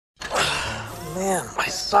Man, my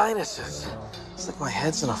sinuses. It's like my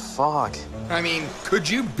head's in a fog. I mean, could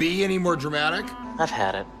you be any more dramatic? I've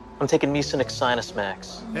had it. I'm taking Mucinex Sinus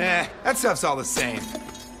Max. That stuff's all the same.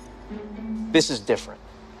 This is different.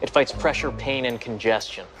 It fights pressure, pain, and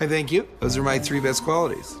congestion. I thank you. Those are my 3 best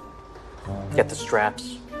qualities. Get the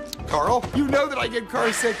straps. Carl, you know that I get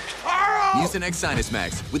car sick. Carl! Mucinex Sinus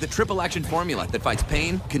Max with a triple action formula that fights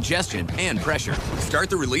pain, congestion, and pressure. Start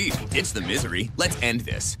the relief, ditch the misery. Let's end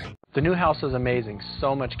this. The new house is amazing.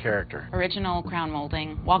 So much character. Original crown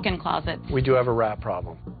molding, walk-in closets. We do have a rat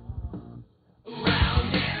problem.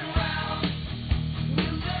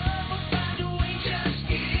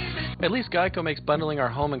 At least Geico makes bundling our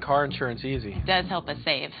home and car insurance easy. It does help us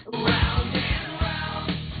save.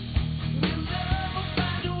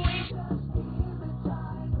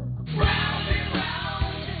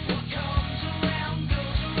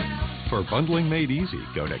 For bundling made easy,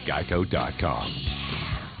 go to geico.com.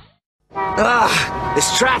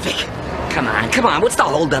 This traffic. Come on, what's the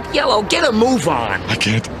holdup? Yellow, get a move on. I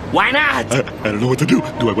can't. Why not? I don't know what to do.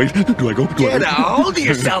 Do I wait? Do I go? Get a hold of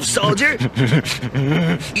yourself, soldier.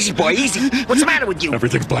 Easy, boy, easy. What's the matter with you?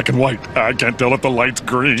 Everything's black and white. I can't tell if the light's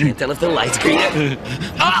green. Can't tell if the light's green.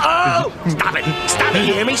 Uh-oh! Stop it,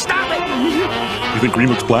 you hear me? Stop it! You think green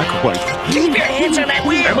looks black or white? Keep your hands on that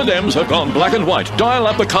wheel! M&M's have gone black and white. Dial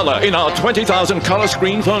up the color in our 20,000 color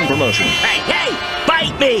screen phone promotion. Hey,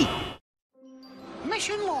 bite me!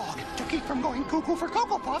 Mission log. To keep from going cuckoo for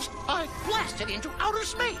Cocoa Puffs, I blasted into outer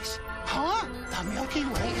space. Huh? The Milky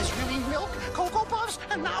Way is really milk, Cocoa Puffs,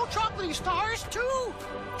 and now chocolatey stars, too.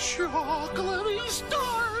 Chocolatey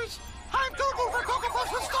stars! I'm Cocoa for Cocoa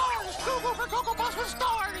Puffs with stars! Cocoa for Cocoa Puffs with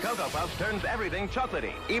stars! Cocoa Puffs turns everything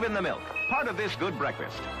chocolatey, even the milk. Part of this good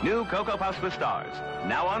breakfast. New Cocoa Puffs with stars.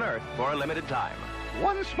 Now on Earth for a limited time.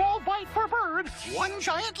 One small bite for bird, one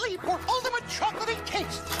giant leap for ultimate chocolatey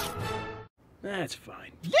taste. That's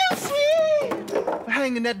fine. You sweet! For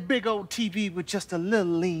hanging that big old TV with just a little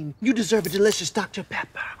lean, you deserve a delicious Dr.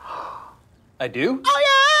 Pepper. I do? Oh,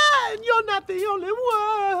 yeah! And you're not the only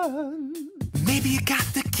one. Maybe you got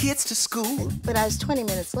the kids to school, but I was 20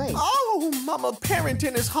 minutes late. Oh, mama,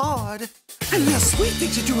 parenting is hard. And little sweet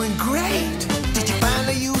thinks you're doing great. Did you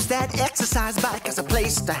finally use that exercise bike as a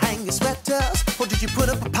place to hang your sweaters? Or did you put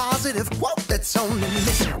up a positive quote that's only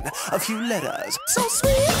missing a few letters? So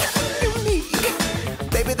sweet, unique.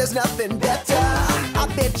 Baby, there's nothing better.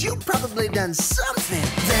 I bet you probably done something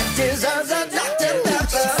that deserves a Dr. Pepper.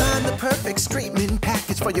 Did you find the perfect streaming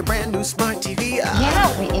package for your brand new smart TV?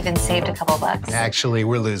 Yeah, we even saved a couple bucks. Actually,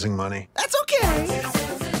 we're losing money. That's okay.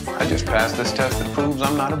 I just passed this test that proves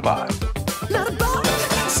I'm not a bot. Not a bot,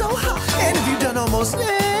 so hot. And if you've done almost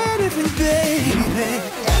anything, baby,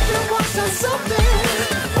 everyone wants something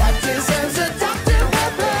that deserves a Dr.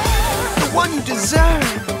 Pepper. The one you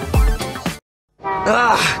deserve.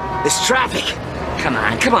 This traffic. Come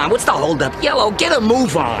on, what's the holdup? Yellow, get a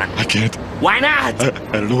move on. I can't. Why not? I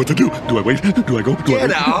don't know what to do. Do I wait? Do I go?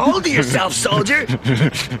 Get a hold of yourself, soldier.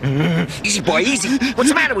 Easy, boy, easy. What's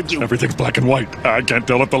the matter with you? Everything's black and white. I can't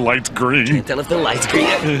tell if the light's green. Can't tell if the light's green.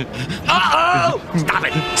 Uh-oh!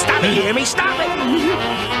 Stop it, you hear me? Stop it!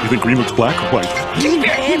 You think green looks black or white? Keep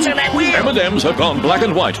your hands on that wheel! M&M's have gone black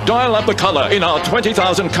and white. Dial up the color in our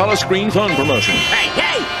 20,000 color screen phone promotion.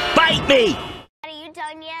 Hey, bite me! Are you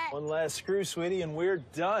done yet? One last screw, sweetie, and we're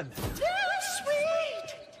done.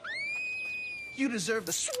 Sweet! You deserve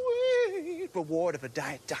the sweet reward of a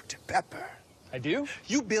Diet Dr. Pepper. I do?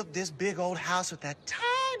 You built this big old house with that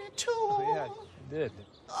tiny tool. Oh, yeah, I did.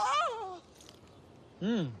 Oh.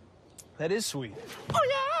 That is sweet. Oh,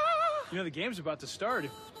 yeah! You know, the game's about to start.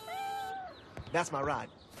 That's my ride.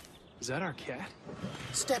 Is that our cat?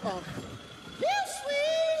 Step on her. You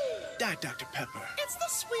sweet! Diet Dr. Pepper. It's the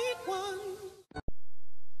sweet one.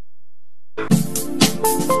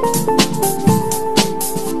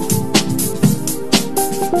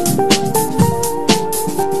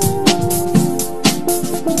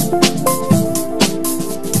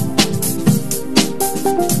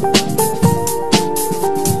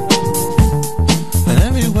 And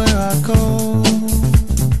everywhere I go,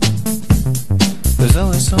 there's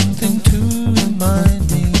always something to remind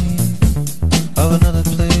me of another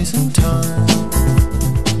place and time.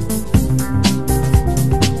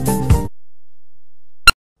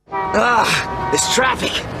 This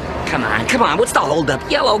traffic. Come on, what's the holdup?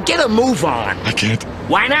 Yellow, get a move on. I can't.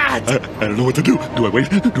 Why not? I don't know what to do. Do I wait?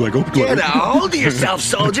 Do I go? Get a hold of yourself,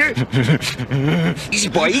 soldier. Easy,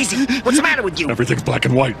 boy, easy. What's the matter with you? Everything's black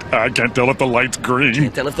and white. I can't tell if the light's green.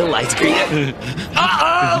 Can't tell if the light's green.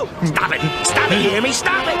 Uh-oh! Stop it, you hear me?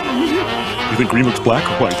 Stop it! You think green looks black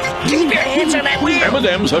or white? Keep your hands on that wheel!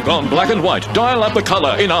 M&M's have gone black and white. Dial up the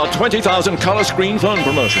color in our 20,000 color screen phone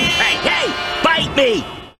promotion. Hey, bite me!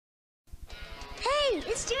 Hey,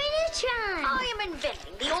 it's Jimmy Neutron! I am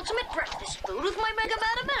inventing the ultimate breakfast food with my Mega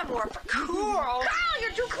Man Metamorph. Cool! Carl,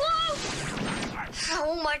 you're too close!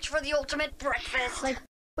 So much for the ultimate breakfast. Like,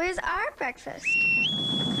 where's our breakfast?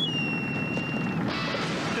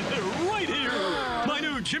 Right here! My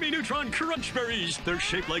new Jimmy Neutron Crunch Berries. They're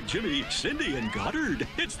shaped like Jimmy, Cindy, and Goddard.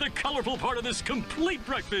 It's the colorful part of this complete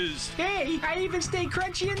breakfast. Hey, I even stay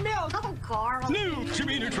crunchy in milk. Oh, Carl. New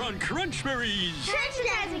Jimmy Neutron Crunch Berries.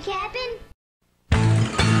 Subsidize me, Captain.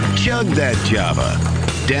 Chug that Java.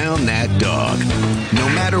 Down that dog. No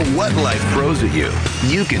matter what life throws at you,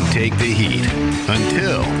 you can take the heat.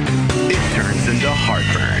 Until it turns into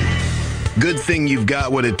heartburn. Good thing you've got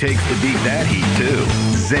what it takes to beat that heat, too.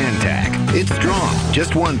 Zantac. It's strong.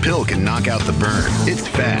 Just one pill can knock out the burn. It's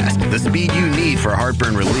fast, the speed you need for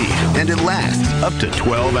heartburn relief, and it lasts up to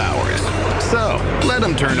 12 hours. So, let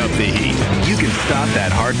them turn up the heat. You can stop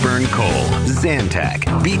that heartburn cold.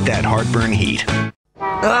 Zantac. Beat that heartburn heat.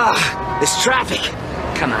 This traffic.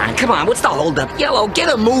 Come on, what's the holdup? Yellow, get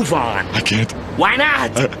a move on. I can't. Why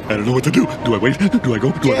not? I don't know what to do. Do I wait? Do I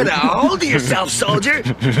go? Get a hold of yourself, soldier.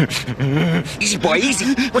 Easy, boy,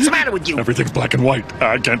 easy. What's the matter with you? Everything's black and white.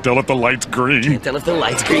 I can't tell if the light's green. Can't tell if the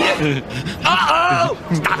light's green. Uh-oh!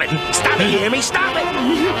 Stop it, you hear me? Stop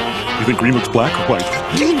it! You think green looks black or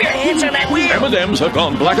white? Keep your hands on that wheel! M&M's have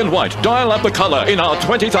gone black and white. Dial up the color in our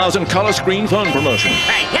 20,000 color screen phone promotion.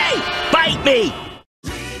 Hey, bite me!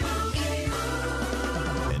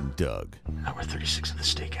 Doug. Hour 36 of the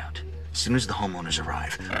stakeout. As soon as the homeowners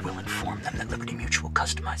arrive, we'll inform them that Liberty Mutual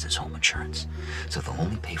customizes home insurance, so they'll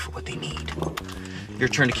only pay for what they need. Your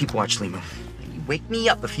turn to keep watch, Limu. You wake me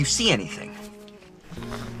up if you see anything.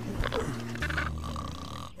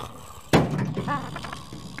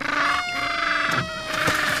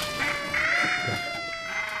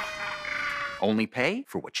 Only pay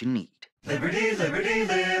for what you need. Liberty, liberty,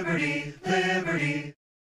 liberty, liberty.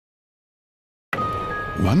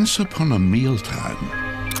 Once upon a mealtime,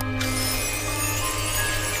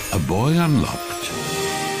 a boy unlocked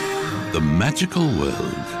the magical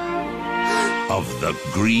world of the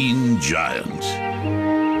Green Giant,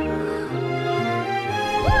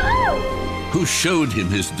 who showed him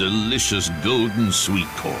his delicious golden sweet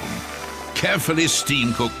corn, carefully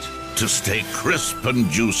steam-cooked to stay crisp and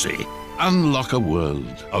juicy. Unlock a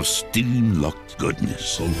world of steam-locked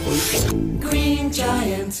goodness. Green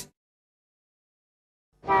Giant.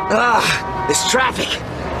 This traffic.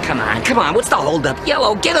 Come on, what's the holdup?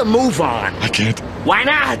 Yellow, get a move on. I can't. Why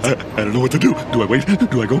not? I don't know what to do. Do I wait?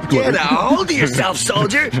 Do I go? Get a hold of yourself,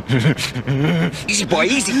 soldier. Easy, boy,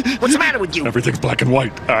 easy. What's the matter with you? Everything's black and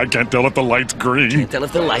white. I can't tell if the light's green. Can't tell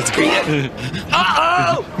if the light's green.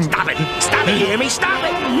 Uh-oh! Stop it, you hear me? Stop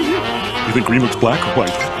it! You think green looks black or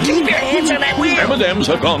white? Keep your hands on that wheel! M&M's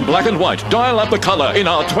have gone black and white. Dial up the color in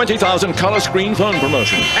our 20,000 color screen phone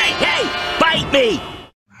promotion. Hey, bite me!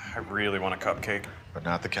 I really want a cupcake. But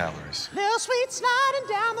not the calories. Little sweet sliding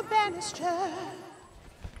down the banister.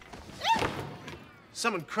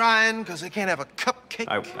 Someone crying because they can't have a cupcake?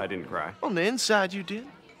 I didn't cry. On the inside, you did.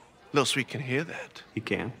 Little Sweet can hear that. He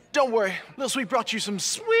can. Don't worry. Little Sweet brought you some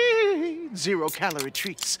sweet zero-calorie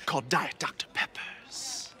treats called Diet Dr.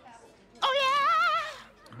 Peppers. Oh,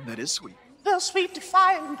 yeah! That is sweet. Little Sweet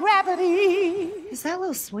defying gravity. Is that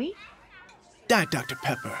Little Sweet? Diet Dr.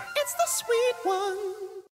 Pepper. It's the sweet one.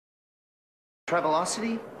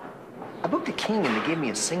 Travelocity? I booked a king and they gave me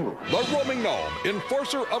a single. The Roaming Gnome,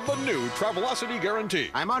 enforcer of the new Travelocity Guarantee.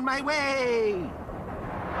 I'm on my way.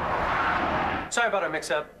 Sorry about our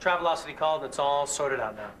mix-up. Travelocity called, it's all sorted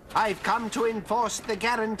out now. I've come to enforce the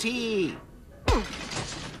guarantee.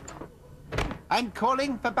 I'm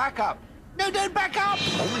calling for backup. No, don't back up!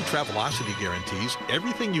 Only Travelocity guarantees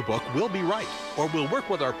everything you book will be right, or we'll work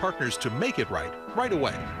with our partners to make it right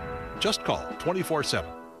away. Just call 24/7.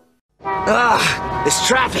 This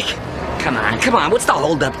traffic. Come on, what's the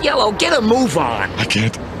holdup? Yellow, get a move on. I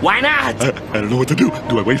can't. Why not? I don't know what to do.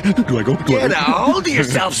 Do I wait? Do I go? Get a hold of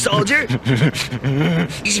yourself, soldier.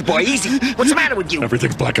 Easy, boy, easy. What's the matter with you?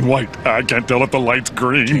 Everything's black and white. I can't tell if the light's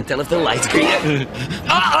green. Can't tell if the light's green.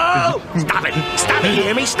 Uh-oh! Stop it, you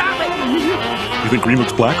hear me? Stop it! You think green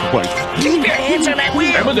looks black or white? Keep your hands on that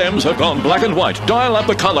wheel! M&M's have gone black and white. Dial up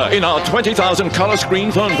the color in our 20,000 color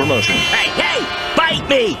screen phone promotion. Hey, bite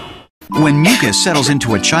me! When mucus settles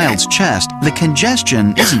into a child's chest, the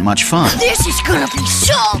congestion isn't much fun. This is gonna be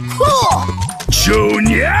so cool!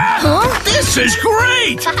 Junior! Huh? This This is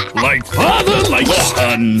great! Like father, like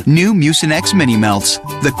son. New Mucinex Mini Melts.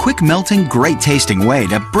 The quick melting, great tasting way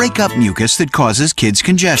to break up mucus that causes kids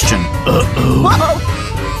congestion. Whoa!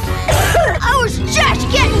 I was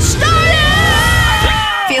just getting started!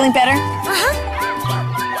 Feeling better?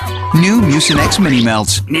 New Mucinex Mini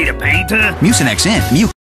Melts. Need a painter? Mucinex in.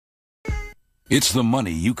 It's the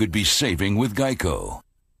money you could be saving with Geico.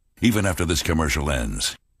 Even after this commercial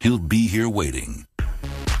ends, he'll be here waiting.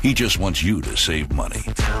 He just wants you to save money.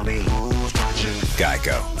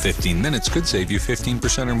 Geico. 15 minutes could save you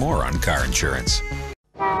 15% or more on car insurance.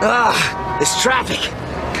 This traffic.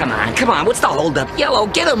 Come on, what's the holdup? Yellow,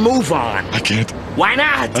 get a move on. I can't. Why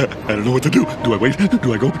not? I don't know what to do. Do I wait?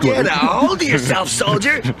 Do I go? Get a hold of yourself,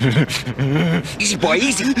 soldier. Easy, boy,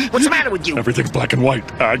 easy. What's the matter with you? Everything's black and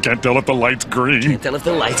white. I can't tell if the light's green. Can't tell if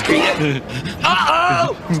the light's green.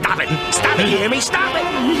 Uh-oh! Stop it, you hear me? Stop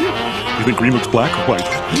it! You think green looks black or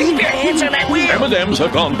white? Keep your hands on that wheel! M&M's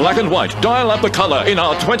have gone black and white. Dial up the color in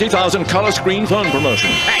our 20,000 color screen phone promotion.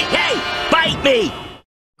 Hey, bite me!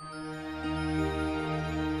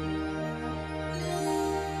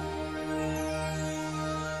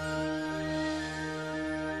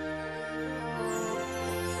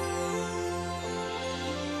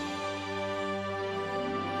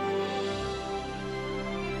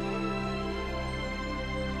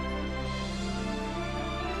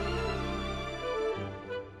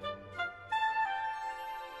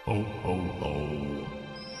 Ho, ho, ho.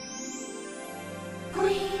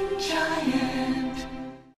 Green Giant.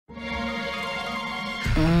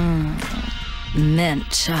 Mint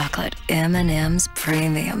chocolate M&M's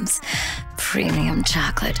Premiums. Premium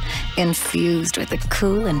chocolate infused with the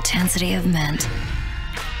cool intensity of mint.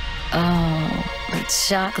 Oh, the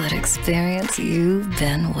chocolate experience you've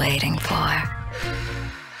been waiting for.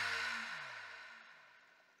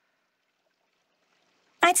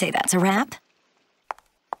 I'd say that's a wrap.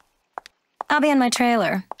 I'll be in my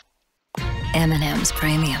trailer. M&M's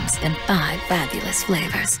Premiums in 5 fabulous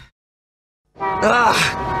flavors.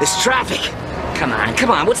 This traffic. Come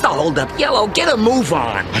on, what's the holdup? Yellow, get a move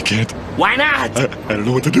on. I can't. Why not? I don't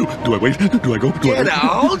know what to do. Do I wait? Do I go? Get a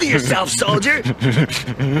hold of yourself, soldier.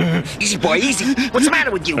 Easy, boy, easy. What's the matter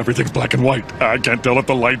with you? Everything's black and white. I can't tell if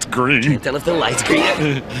the light's green. Can't tell if the light's green.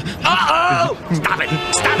 Uh-oh! Stop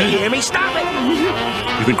it, you hear me? Stop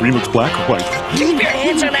it! You think green looks black or white? Keep your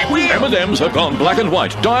hands on that wheel! M&M's have gone black and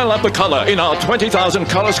white. Dial up the color in our 20,000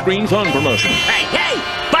 color screen phone promotion. Hey,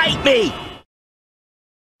 bite me!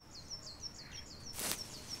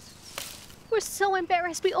 We're so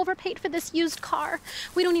embarrassed we overpaid for this used car.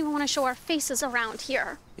 We don't even want to show our faces around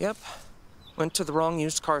here. Yep. Went to the wrong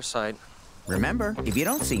used car site. Remember, if you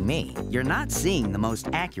don't see me, you're not seeing the most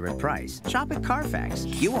accurate price. Shop at Carfax.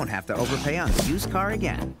 You won't have to overpay on a used car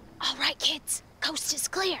again. All right, kids. Coast is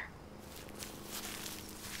clear.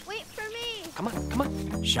 Wait for me. Come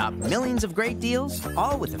on. Shop millions of great deals,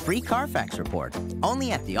 all with a free Carfax report.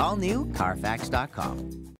 Only at the all-new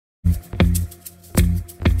Carfax.com.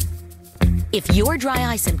 If your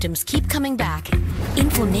dry eye symptoms keep coming back,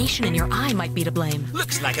 inflammation in your eye might be to blame.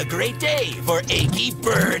 Looks like a great day for achy,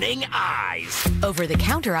 burning eyes.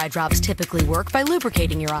 Over-the-counter eye drops typically work by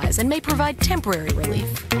lubricating your eyes and may provide temporary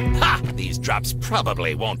relief. Ha! These drops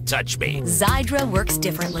probably won't touch me. Xiidra works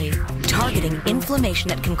differently, targeting inflammation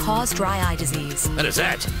that can cause dry eye disease. What is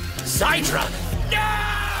that? Xiidra!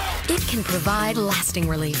 It can provide lasting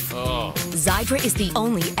relief. Xiidra is the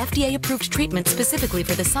only FDA-approved treatment specifically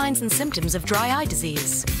for the signs and symptoms of dry eye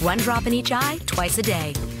disease. 1 drop in each eye, twice a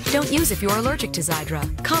day. Don't use if you're allergic to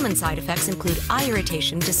Xiidra. Common side effects include eye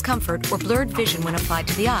irritation, discomfort, or blurred vision when applied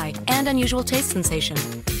to the eye, and unusual taste sensation.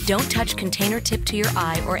 Don't touch container tip to your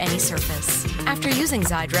eye or any surface. After using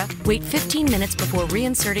Xiidra, wait 15 minutes before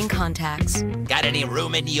reinserting contacts. Got any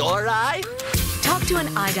room in your eye? Talk to an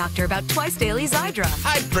eye doctor about twice daily Xiidra.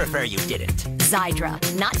 I'd prefer you didn't.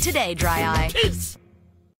 Xiidra. Not today, dry eye.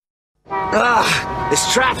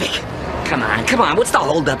 This traffic. Come on, what's the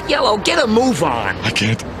holdup? Yellow, get a move on. I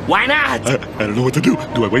can't. Why not? I don't know what to do.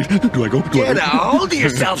 Do I wait? Do I go? Get a hold of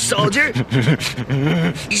yourself, soldier.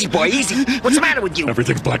 Easy, boy, easy. What's the matter with you?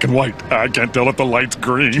 Everything's black and white. I can't tell if the light's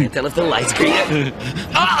green. Can't tell if the light's green.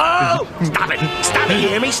 Uh-oh! Stop it, you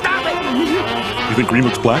hear me? Stop it! You think green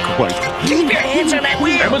looks black or white? Keep your hands on that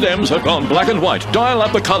wheel! M&M's have gone black and white. Dial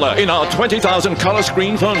up the color in our 20,000 color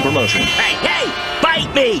screen phone promotion. Hey,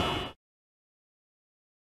 bite me!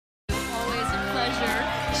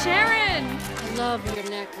 Sharon! I love your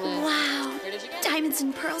necklace. Wow. Diamonds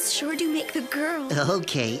and pearls sure do make the girl.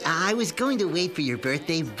 Okay, I was going to wait for your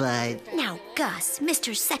birthday, but... Now, Gus,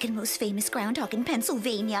 Mr. Second Most Famous Groundhog in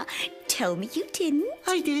Pennsylvania, tell me you didn't.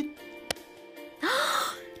 I did.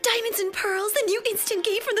 Diamonds diamonds and pearls, the new instant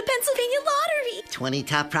game from the Pennsylvania Lottery. 20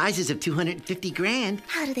 top prizes of 250 grand.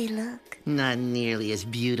 How do they look? Not nearly as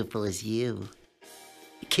beautiful as you.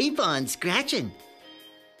 Keep on scratching.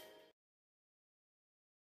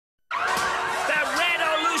 The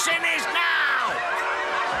revolution is now!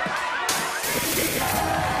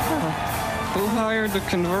 Who hired the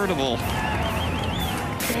convertible?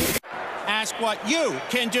 Ask what you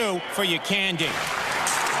can do for your candy.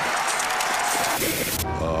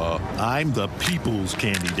 I'm the people's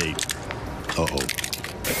candidate. Uh-oh.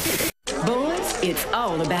 Boys, it's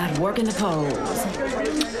all about working the polls.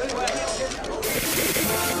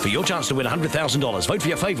 For your chance to win $100,000, vote for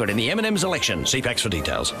your favorite in the M&M's election. See packs for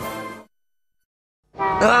details.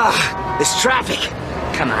 This traffic.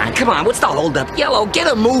 Come on, what's the holdup? Yellow,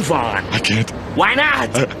 get a move on. I can't. Why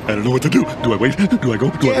not? I don't know what to do. Do I wait? Do I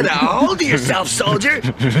go? Get a hold of yourself, soldier.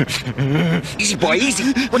 Easy, boy,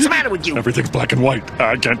 easy. What's the matter with you? Everything's black and white.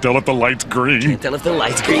 I can't tell if the light's green. Can't tell if the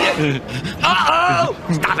light's green. Uh-oh!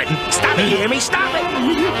 Stop it, you hear me? Stop it!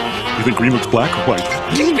 You think green looks black or white?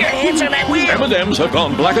 Keep your hands on that wheel! M&M's have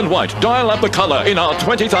gone black and white. Dial up the color in our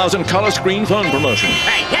 20,000 color screen phone promotion.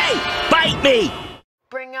 Hey, bite me!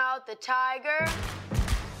 Bring out the tiger.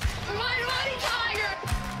 Mighty tiger!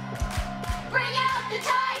 Bring out the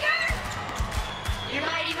tiger! Your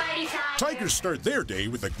mighty tiger! Tigers start their day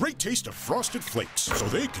with a great taste of Frosted Flakes, so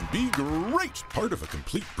they can be great part of a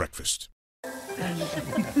complete breakfast. Wow,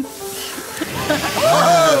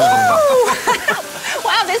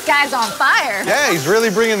 this guy's on fire. Yeah, he's really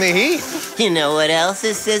bringing the heat. You know what else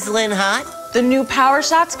is sizzling hot? The new Power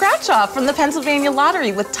Shot Scratch Off from the Pennsylvania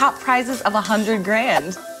Lottery with top prizes of $100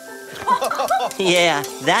 grand. Yeah,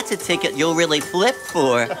 that's a ticket you'll really flip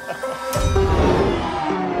for.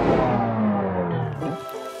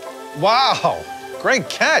 Wow, great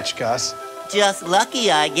catch, Gus. Just lucky,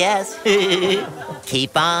 I guess.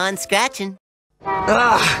 Keep on scratching.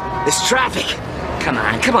 This traffic. Come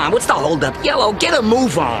on, what's the holdup? Yellow, get a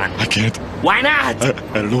move on. I can't. Why not? I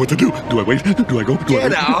don't know what to do. Do I wait? Do I go?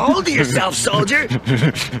 Get a hold of yourself, soldier.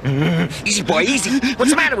 Easy, boy, easy.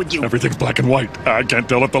 What's the matter with you? Everything's black and white. I can't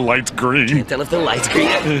tell if the light's green. Can't tell if the light's green.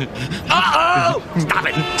 Uh-oh! Stop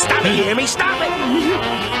it, you hear me? Stop it!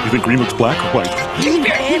 You think green looks black or white? Keep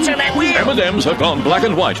your hands on that wheel! M&M's have gone black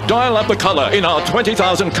and white. Dial up the color in our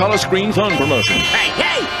 20,000 color screen phone promotion.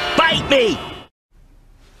 Hey, bite me!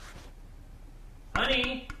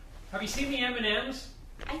 Honey, have you seen the M&M's?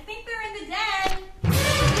 I think they're in the den.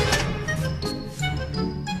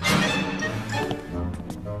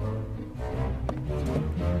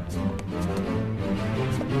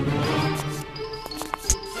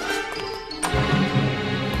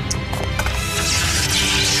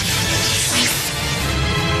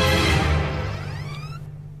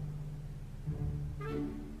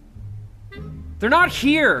 They're not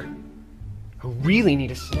here. I really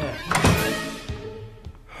need a snack.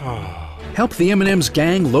 Help the M&M's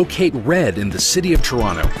gang locate Red in the city of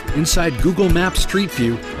Toronto, inside Google Maps Street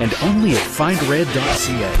View and only at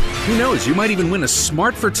findred.ca. Who knows, you might even win a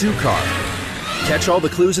Smart for 2 car. Catch all the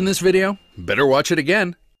clues in this video? Better watch it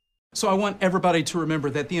again. So I want everybody to remember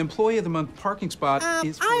that the Employee of the Month parking spot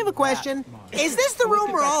is... I have a question. Is this the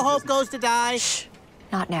room where all hope goes to die? Shh,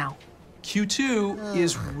 not now. Q2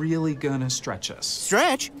 is really gonna stretch us.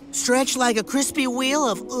 Stretch? Stretch like a crispy wheel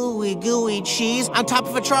of ooey gooey cheese on top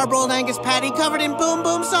of a charbroiled Angus patty covered in boom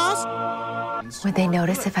boom sauce? Would they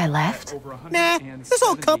notice if I left? Nah, this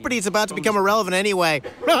whole company is about to become irrelevant anyway.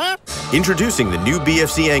 Introducing the new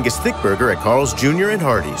BFC Angus Thick Burger at Carl's Jr. and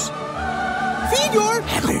Hardee's. Feed your...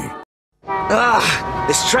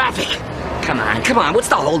 This traffic. Come on, what's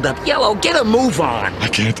the holdup? Yellow, get a move on. I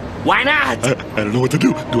can't. Why not? I don't know what to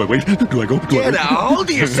do. Do I wait? Do I go? Get a hold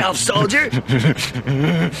of yourself, soldier.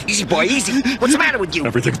 Easy, boy, easy. What's the matter with you?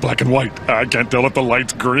 Everything's black and white. I can't tell if the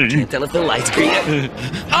light's green. Can't tell if the light's green.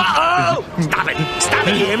 Uh-oh! Stop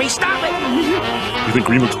it, you hear me? Stop it! You think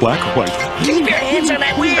green looks black or white? Keep your hands on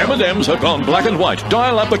that wheel! M&M's have gone black and white.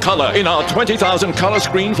 Dial up the color in our 20,000 color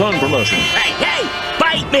screen phone promotion. Hey,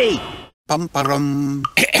 bite me! Bum-ba-rum.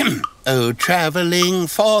 Oh, traveling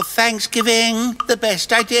for Thanksgiving, the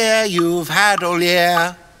best idea you've had all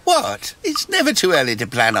year. What? It's never too early to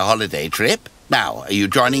plan a holiday trip. Now, are you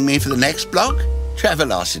joining me for the next block?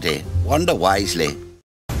 Travelocity. Wander wisely.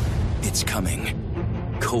 It's coming.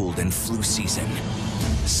 Cold and flu season.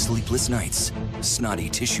 Sleepless nights. Snotty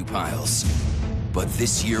tissue piles. But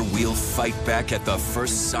this year we'll fight back at the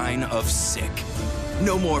first sign of sick.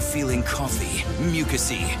 No more feeling coughy,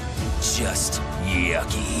 mucusy, just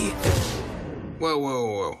yucky.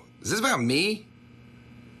 Whoa. Is this about me?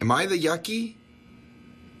 Am I the yucky?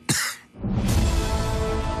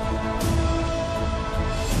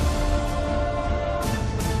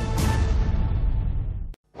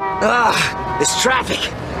 This traffic.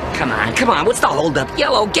 Come on, what's the holdup?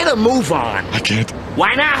 Yellow, get a move on. I can't.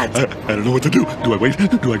 Why not? I don't know what to do. Do I wait?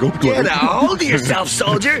 Do I go? Do Get I a hold of yourself,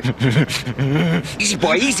 soldier. Easy,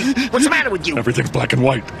 boy, easy. What's the matter with you? Everything's black and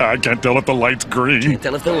white. I can't tell if the light's green. Can't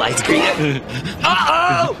tell if the light's green.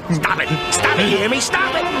 Uh-oh! Stop it, you hear me?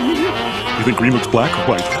 Stop it! You think green looks black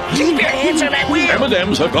or white? Keep your hands on that wheel!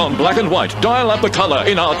 M&M's have gone black and white. Dial up the color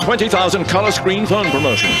in our 20,000 color screen phone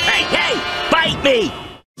promotion. Hey, bite me!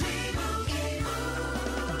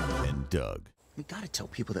 And Doug. We gotta tell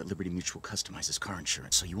people that Liberty Mutual customizes car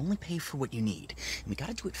insurance, so you only pay for what you need. And we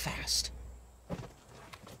gotta do it fast.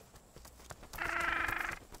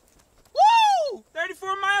 Woo!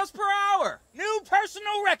 34 miles per hour! New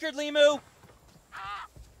personal record, Limu!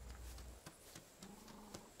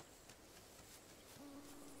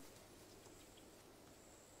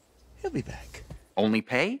 He'll be back. Only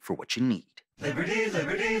pay for what you need. Liberty,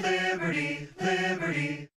 liberty, liberty,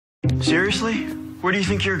 liberty. Seriously? Where do you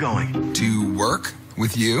think you're going? To work?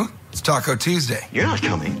 With you? It's Taco Tuesday. You're not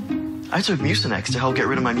coming. I took Mucinex to help get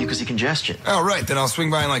rid of my mucousy congestion. Oh, right. Then I'll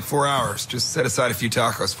swing by in like 4 hours. Just set aside a few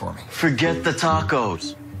tacos for me. Forget the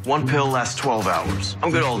tacos. One pill lasts 12 hours.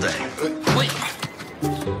 I'm good all day. Wait.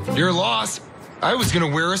 Your loss. I was gonna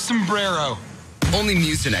wear a sombrero. Only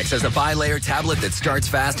Mucinex has a bi-layer tablet that starts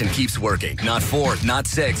fast and keeps working. Not 4, not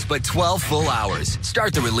 6, but 12 full hours.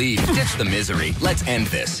 Start the relief. Ditch the misery. Let's end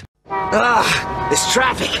this. This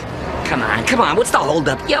traffic. Come on, what's the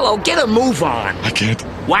holdup? Yellow, get a move on. I can't.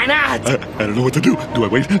 Why not? I don't know what to do. Do I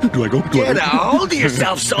wait? Do I go? Do Get I a hold of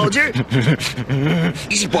yourself, soldier.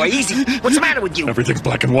 Easy, boy, easy. What's the matter with you? Everything's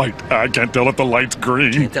black and white. I can't tell if the light's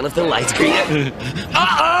green. Can't tell if the light's green.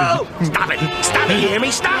 Uh-oh! Stop it, you hear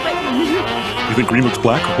me? Stop it! You think green looks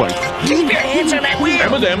black or white? Keep your hands on that wheel!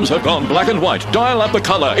 M&M's have gone black and white. Dial up the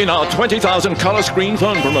color in our 20,000 color screen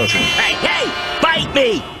phone promotion. Hey, bite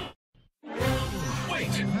me!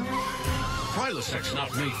 Prilosec's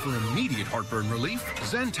not made for immediate heartburn relief.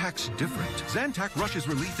 Zantac's different. Zantac rushes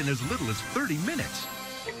relief in as little as 30 minutes.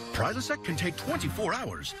 Prilosec can take 24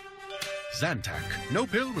 hours. Zantac, no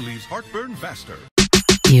pill relieves heartburn faster.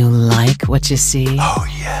 You like what you see? Oh,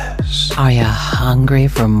 yes. Are you hungry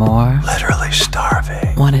for more? Literally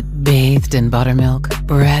starving. Want it bathed in buttermilk,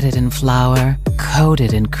 breaded in flour,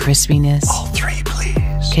 coated in crispiness? All three, please.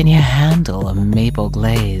 Can you handle a maple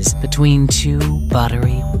glaze between two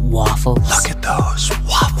buttery waffles? Look at those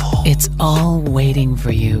waffles. It's all waiting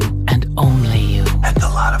for you, and only you. And a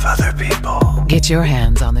lot of other people. Get your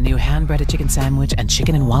hands on the new hand-breaded chicken sandwich and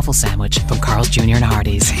chicken and waffle sandwich from Carl's Jr. and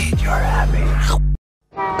Hardee's. You're happy.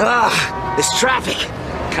 This traffic.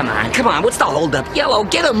 Come on, what's the holdup? Yellow,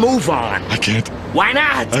 get a move on. I can't. Why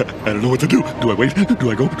not? I don't know what to do. Do I wait? Do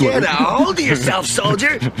I go? Do Get I a hold of yourself,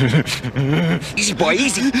 soldier. Easy, boy,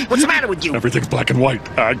 easy. What's the matter with you? Everything's black and white.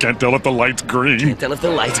 I can't tell if the light's green. Can't tell if the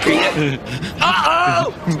light's green.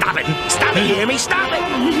 Uh-oh! Stop it, you hear me? Stop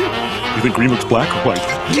it! You think green looks black or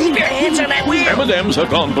white? Keep your hands on that wheel! M&M's have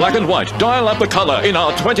gone black and white. Dial up the color in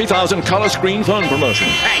our 20,000 color screen phone promotion.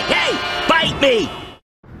 Hey, bite me!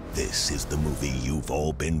 This is the movie you've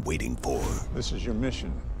all been waiting for. This is your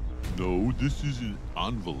mission. No, this is an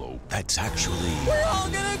envelope. That's actually We're all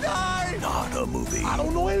gonna die! not a movie, I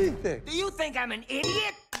don't know anything. Do you think I'm an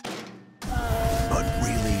idiot? but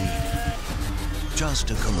really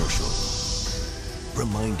just a commercial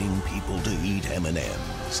reminding people to eat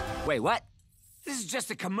M&Ms. Wait, what? This is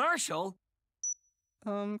just a commercial?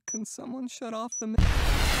 Can someone shut off the...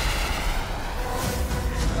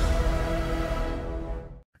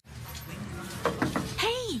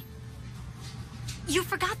 Hey! You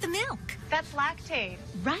forgot the milk. That's Lactaid.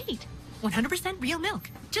 Right. 100% real milk,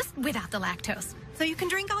 just without the lactose. So you can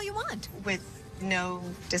drink all you want. With no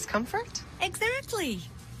discomfort? Exactly.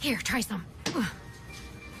 Here, try some.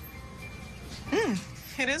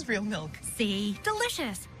 It is real milk. See?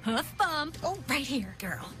 Delicious. Hoof bump. Oh, right here,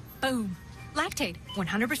 girl. Boom. Lactaid,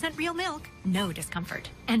 100% real milk, no discomfort.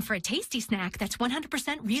 And for a tasty snack that's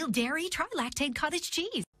 100% real dairy, try Lactaid cottage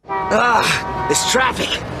cheese. This traffic.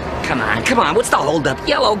 Come on, what's the holdup?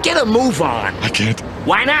 Yellow, get a move on. I can't.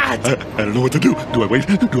 Why not? I don't know what to do. Do I wait?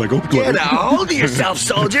 Do I go? Do Get I a hold of yourself,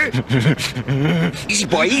 soldier. Easy,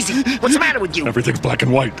 boy, easy. What's the matter with you? Everything's black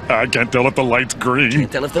and white. I can't tell if the light's green.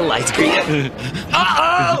 Can't tell if the light's green.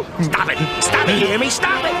 Uh-oh! Stop it, you hear me?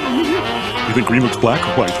 Stop it! You think green looks black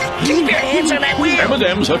or white? Keep your hands on that wheel!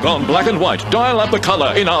 M&M's have gone black and white. Dial up the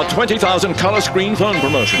color in our 20,000 color screen phone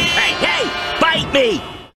promotion. Hey, bite me!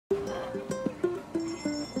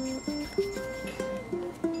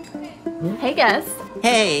 Hey, Gus.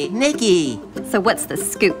 Hey, Nikki. So what's the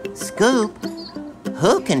scoop? Scoop?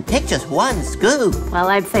 Who can pick just one scoop? Well,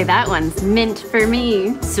 I'd say that one's mint for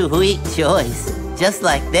me. Sweet choice. Just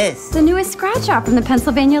like this. The newest scratch off from the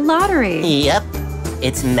Pennsylvania Lottery. Yep.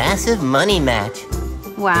 It's massive money match.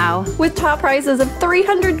 Wow. With top prizes of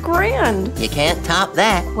 300 grand. You can't top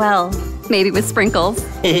that. Well, maybe with sprinkles.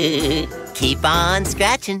 Keep on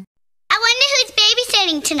scratching. I wonder who's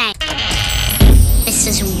babysitting tonight.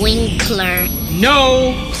 Mrs. Winkler.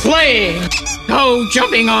 No playing. No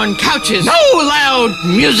jumping on couches. No loud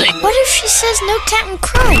music. What if she says no Captain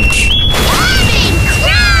Crunch? Captain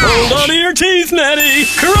Crunch! Hold on to your teeth, Natty.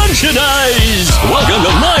 Crunch-a-dize. Welcome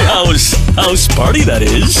to my house. House party, that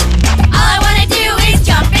is. All I want to do is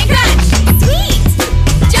jump and crunch. Sweet!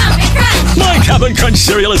 Jump and crunch. My Cap'n Crunch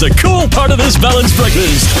cereal is a cool part of this balanced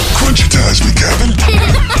breakfast. Crunch-a-dize me, Cap'n.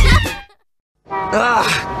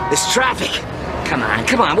 This traffic.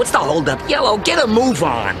 Come on, what's the holdup? Yellow, get a move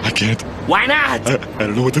on. I can't. Why not? I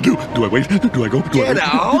don't know what to do. Do I wait? Do I go? Get a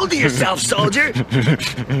hold of yourself, soldier.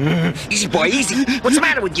 Easy, boy, easy. What's the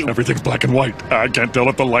matter with you? Everything's black and white. I can't tell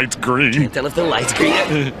if the light's green. Can't tell if the light's green.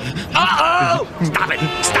 Uh-oh!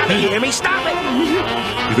 Stop it, you hear me? Stop it!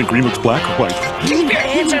 You think green looks black or white? Keep your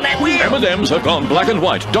hands on that wheel! M&M's have gone black and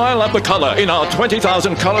white. Dial up the color in our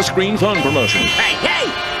 20,000 color screen phone promotion.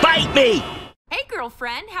 Hey, bite me! Hey,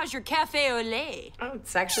 girlfriend, how's your cafe au lait? Oh,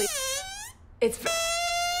 it's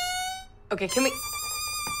okay, can we...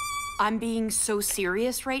 I'm being so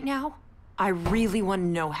serious right now. I really want to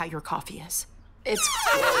know how your coffee is. It's...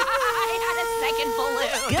 I had a second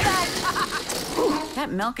balloon.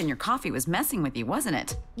 That milk in your coffee was messing with you, wasn't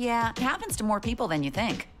it? Yeah, it happens to more people than you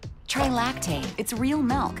think. Try Lactaid. It's real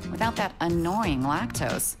milk without that annoying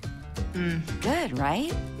lactose. Good,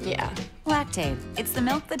 right? Yeah. Lactaid. It's the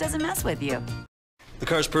milk that doesn't mess with you. The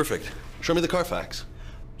car's perfect. Show me the Carfax.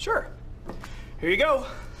 Sure. Here you go.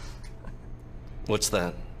 What's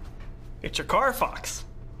that? It's your Carfax.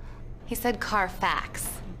 He said Carfax.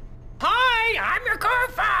 Hi, I'm your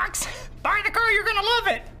Carfax. Buy the car, you're gonna love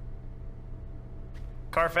it.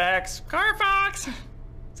 Carfax.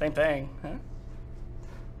 Same thing, huh?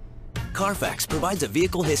 Carfax provides a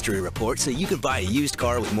vehicle history report so you can buy a used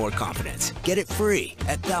car with more confidence. Get it free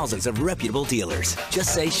at thousands of reputable dealers.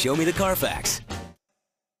 Just say, show me the Carfax.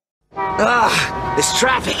 This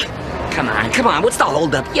traffic. Come on, what's the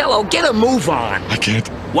holdup? Yellow, get a move on. I can't.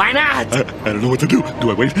 Why not? I don't know what to do.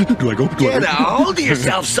 Do I wait? Do I go? Get a hold of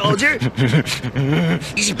yourself, soldier.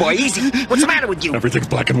 Easy, boy, easy. What's the matter with you? Everything's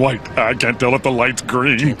black and white. I can't tell if the light's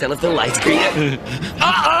green. Can't tell if the light's green.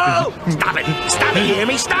 Uh-oh! Stop it, you hear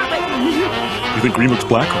me? Stop it! You think green looks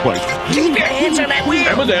black or white? Keep your hands on that wheel!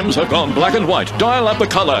 M&M's have gone black and white. Dial up the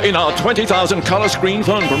color in our 20,000 color screen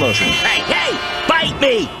phone promotion. Hey, bite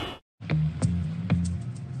me!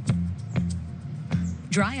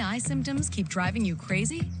 Dry eye symptoms keep driving you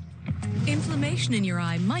crazy? Inflammation in your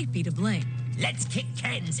eye might be to blame. Let's kick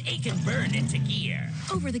Ken's ache and burn into gear.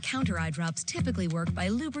 Over-the-counter eye drops typically work by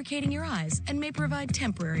lubricating your eyes and may provide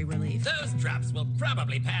temporary relief. Those drops will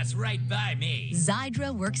probably pass right by me.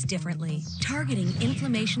 Xiidra works differently, targeting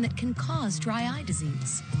inflammation that can cause dry eye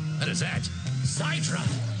disease. What is that? Xiidra!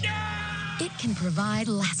 It can provide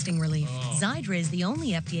lasting relief. Xiidra is the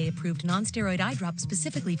only FDA-approved non-steroid eye drop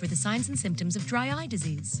specifically for the signs and symptoms of dry eye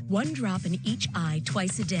disease. 1 drop in each eye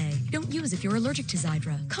twice a day. Don't use if you're allergic to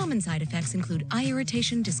Xiidra. Common side effects include eye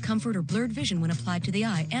irritation, discomfort, or blurred vision when applied to the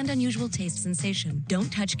eye, and unusual taste sensation.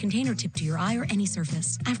 Don't touch container tip to your eye or any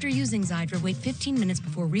surface. After using Xiidra, wait 15 minutes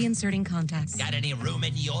before reinserting contacts. Got any room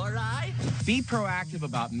in your eye? Be proactive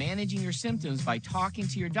about managing your symptoms by talking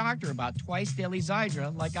to your doctor about twice daily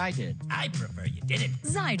Xiidra like I did. I prefer you didn't.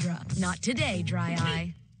 Xiidra. Not today, dry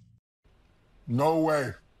eye. No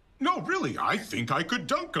way. No, really, I think I could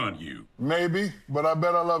dunk on you. Maybe, but I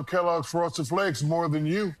bet I love Kellogg's Frosted Flakes more than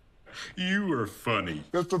you. You are funny.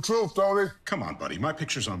 It's the truth, Tony. Come on, buddy, my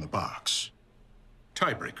picture's on the box.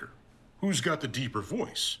 Tiebreaker. Who's got the deeper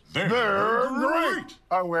voice? They're great.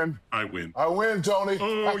 I win. I win. I win, Tony.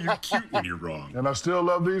 Oh, you're cute when you're wrong. And I still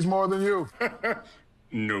love these more than you.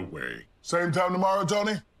 No way. Same time tomorrow,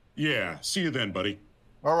 Tony? Yeah, see you then, buddy.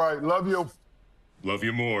 All right, love you. Love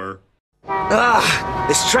you more.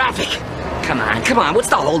 This traffic. Come on, what's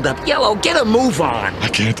the holdup? Yellow, get a move on. I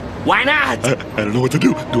can't. Why not? I don't know what to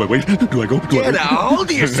do. Do I wait? Do I go? Get a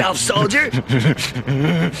hold of yourself, soldier.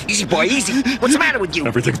 Easy, boy, easy. What's the matter with you?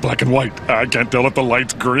 Everything's black and white. I can't tell if the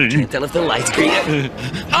light's green. Can't tell if the light's green.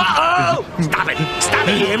 Uh-oh! Stop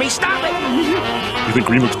it, you hear me? Stop it! You think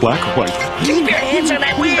green looks black or white? Keep your hands on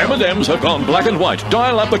that wheel! M&M's have gone black and white.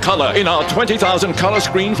 Dial up the color in our 20,000 color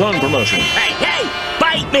screen phone promotion. Hey,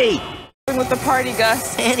 bite me! With the party,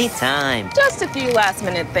 Gus. Anytime. Just a few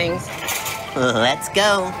last-minute things. Let's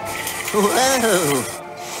go. Whoa!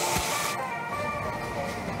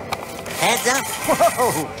 Heads up.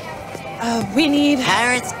 Whoa! We need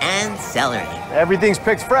carrots and celery. Everything's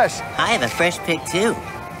picked fresh. I have a fresh pick, too.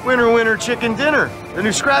 Winner, winner, chicken dinner. The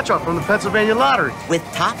new scratch-off from the Pennsylvania Lottery. With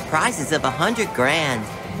top prizes of $100 grand.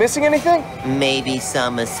 Missing anything? Maybe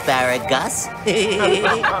some asparagus?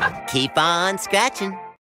 Keep on scratching.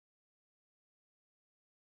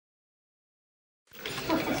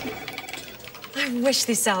 I wish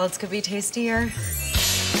these salads could be tastier.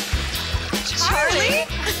 Charlie?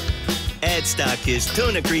 Add Starkist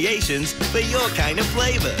Tuna Creations for your kind of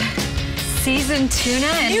flavor. Seasoned tuna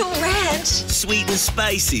and New ranch. Sweet and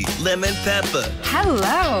spicy lemon pepper.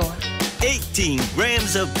 hello. 18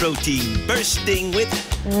 grams of protein bursting with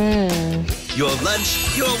your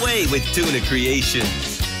lunch, your way with Tuna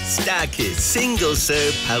Creations. Starkist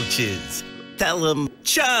single-serve pouches. Tell them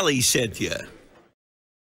Charlie sent you.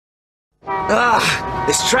 Ugh,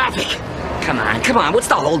 this traffic. Come on, what's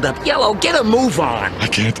the holdup? Yellow, get a move on. I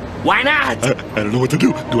can't. Why not? I don't know what to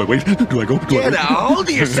do. Do I wait? Do I go? Get a hold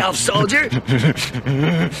of yourself, soldier.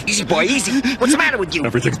 Easy, boy, easy. What's the matter with you?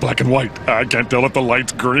 Everything's black and white. I can't tell if the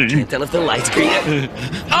light's green. Can't tell if the light's green.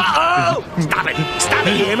 Uh-oh! Stop it,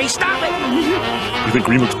 you hear me? Stop it! You think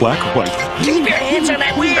green looks black or white? Keep your hands on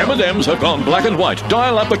that wheel! M&M's have gone black and white.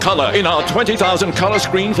 Dial up the color in our 20,000 color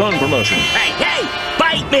screen phone promotion. Hey,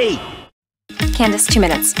 bite me! Candace, 2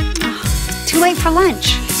 minutes. Too late for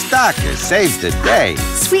lunch. Starkist saves the day.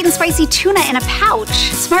 Sweet and spicy tuna in a pouch.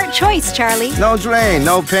 Smart choice, Charlie. No drain,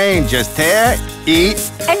 no pain, just tear,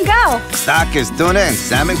 eat, and go. Starkist Tuna and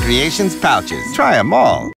Salmon Creations pouches. Try them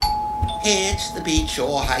all. It's the beach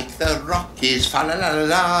or hike the Rockies, fa la la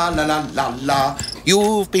la la la la la.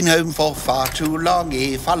 You've been home for far too long,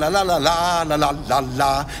 fa la la la la la la la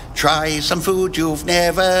la. Try some food you've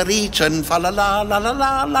never eaten, fa la la la la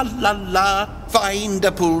la la la la. Find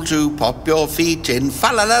a pool to pop your feet in,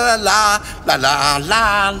 fa la la la la la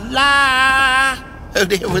la la. Oh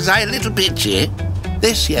dear, was I a little bitchy?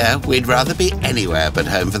 This year we'd rather be anywhere but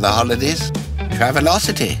home for the holidays.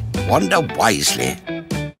 Travelocity, wander wisely.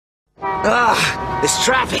 Ugh, this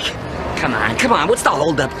traffic. Come on, what's the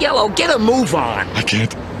holdup? Yellow, get a move on. I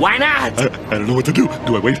can't. Why not? I don't know what to do.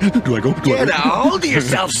 Do I wait? Do I go? Get a hold of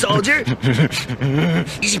yourself, soldier.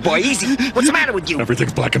 Easy, boy, easy. What's the matter with you?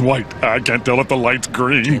 Everything's black and white. I can't tell if the light's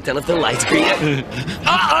green. Can't tell if the light's green.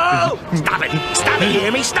 Uh-oh! Stop it, you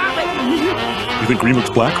hear me? Stop it! You think green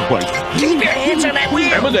looks black or white? Keep your hands on that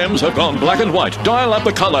wheel! M&M's have gone black and white. Dial up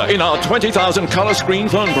the color in our 20,000 color screen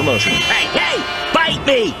phone promotion. Hey, bite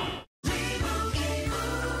me!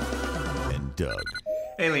 Doug.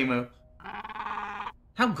 Hey, Limu.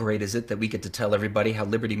 How great is it that we get to tell everybody how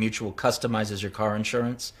Liberty Mutual customizes your car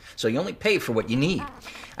insurance? So you only pay for what you need.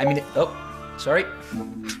 I mean, oh, sorry.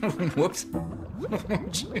 Whoops.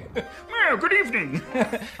 Meow, good evening.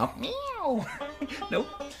 Oh, meow. Nope.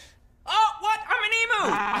 Oh, what? I'm an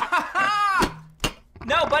emu.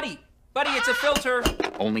 No, buddy, it's a filter.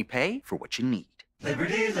 Only pay for what you need.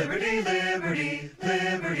 Liberty, liberty, liberty,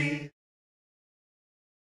 liberty.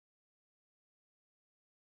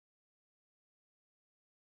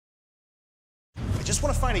 I just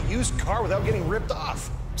want to find a used car without getting ripped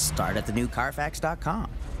off. Start at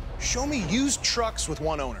thenewcarfax.com. Show me used trucks with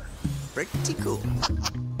one owner. Pretty cool.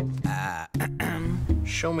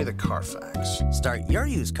 Show me the Carfax. Start your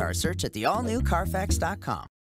used car search at theallnewcarfax.com.